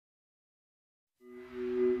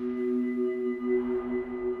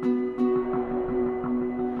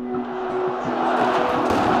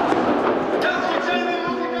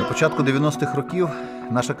початку 90-х років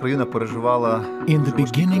наша країна переживала. In the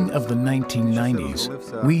beginning of the 1990s,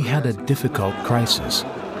 we had a difficult crisis.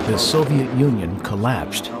 The Soviet Union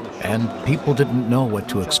collapsed, and people didn't know what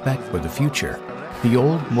to expect for the future. The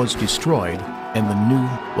old was destroyed, and the new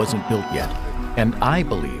wasn't built yet. And I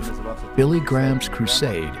believe Billy Graham's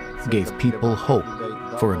crusade gave people hope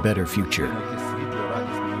for a better future.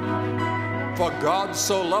 For God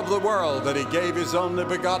so loved the world that he gave his only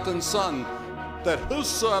begotten Son, that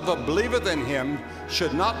whosoever believeth in him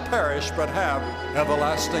should not perish but have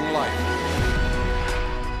everlasting life.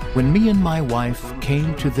 When me and my wife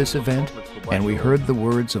came to this event and we heard the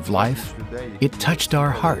words of life, it touched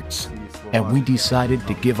our hearts, and we decided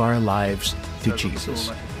to give our lives to Jesus.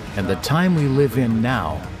 And the time we live in now,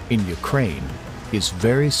 in Ukraine, is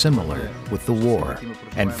very similar with the war.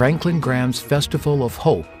 And Franklin Graham's Festival of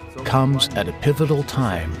Hope comes at a pivotal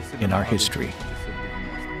time in our history.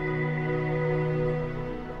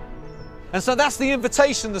 And so that's the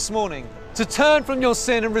invitation this morning, to turn from your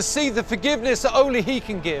sin and receive the forgiveness that only he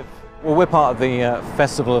can give. Well, we're part of the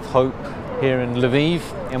Festival of Hope here in Lviv,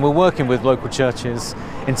 and we're working with local churches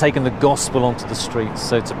in taking the gospel onto the streets,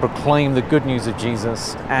 so to proclaim the good news of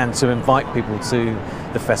Jesus and to invite people to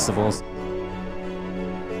the festivals.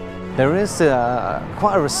 There is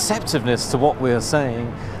quite a receptiveness to what we're saying,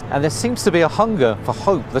 and there seems to be a hunger for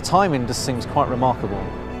hope. The timing just seems quite remarkable.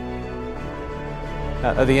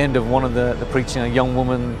 At the end of one of the preaching, a young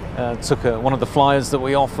woman took one of the flyers that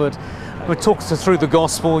we offered. We talked her through the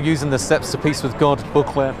gospel using the Steps to Peace with God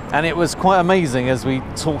booklet, and it was quite amazing as we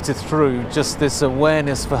talked it through, just this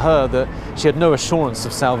awareness for her that she had no assurance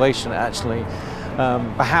of salvation actually,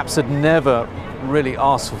 perhaps had never really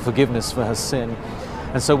asked for forgiveness for her sin,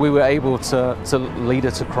 and so we were able to lead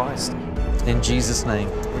her to Christ. In Jesus' name.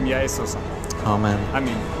 Amen.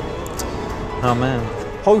 Amen. Amen.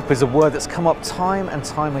 Hope is a word that's come up time and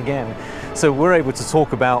time again. So we're able to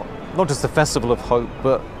talk about not just the Festival of Hope,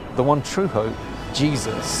 but the one true hope,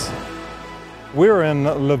 Jesus. We're in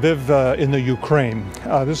Lviv in the Ukraine.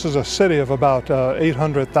 This is a city of about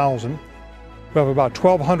 800,000. We have about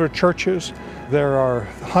 1,200 churches. There are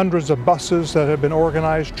hundreds of buses that have been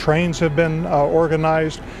organized. Trains have been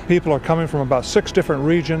organized. People are coming from about 6 different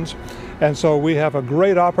regions. And so we have a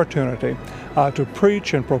great opportunity to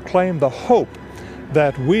preach and proclaim the hope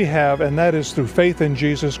that we have, and that is through faith in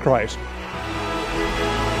Jesus Christ.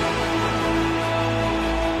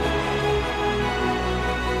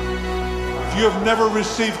 If you have never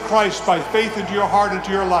received Christ by faith into your heart,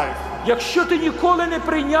 into your life, якщо ти ніколи не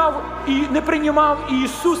прийняв і не приймав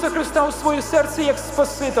Ісуса Христа у своє серце як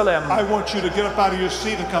Спасителем, I want you to get up out of your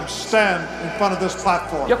seat and come stand in front of this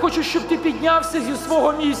platform. Я хочу, щоб ти піднявся зі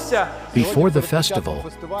свого місця. Before the festival,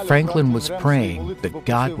 Franklin was praying that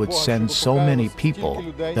God would send so many people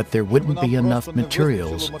that there wouldn't be enough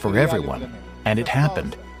materials for everyone. And it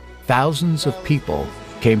happened. Thousands of people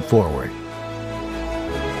came forward.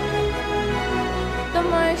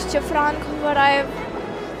 Думаю, що Франк говорив.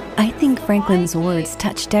 I think Franklin's words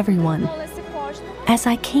touched everyone. As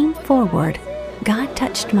I came forward, God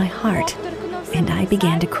touched my heart, and I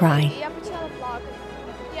began to cry.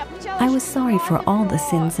 I was sorry for all the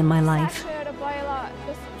sins in my life.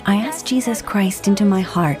 I asked Jesus Christ into my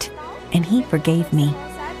heart, and he forgave me.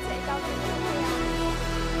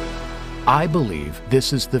 I believe this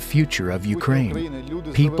is the future of Ukraine.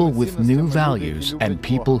 People with new values and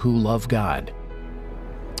people who love God.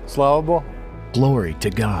 Slava Bogu. Glory to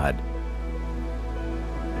God.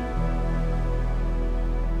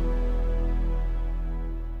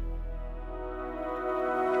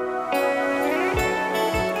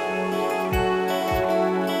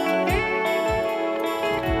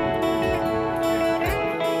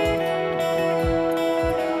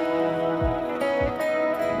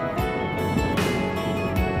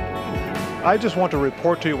 I just want to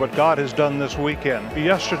report to you what God has done this weekend.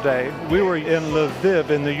 Yesterday, we were in Lviv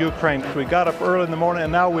in the Ukraine. We got up early in the morning,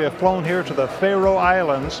 and now we have flown here to the Faroe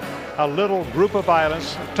Islands, a little group of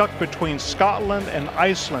islands tucked between Scotland and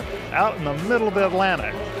Iceland, out in the middle of the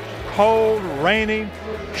Atlantic. Cold, rainy,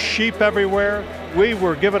 sheep everywhere. We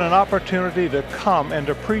were given an opportunity to come and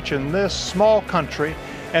to preach in this small country,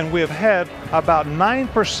 and we have had about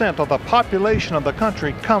 9% of the population of the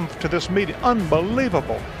country come to this meeting.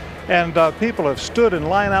 Unbelievable. And people have stood in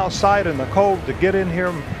line outside in the cold to get in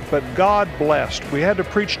here, but God blessed. We had to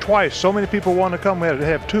preach twice. So many people wanted to come. We had to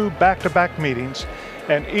have 2 back-to-back meetings,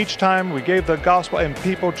 and each time we gave the gospel, and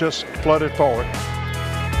people just flooded forward.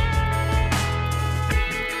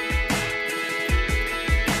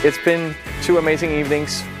 It's been 2 amazing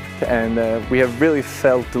evenings, and we have really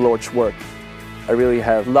felt the Lord's work. I really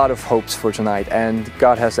have a lot of hopes for tonight, and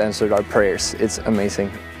God has answered our prayers. It's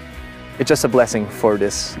amazing. it's just a blessing for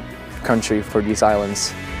this country, for these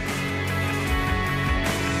islands.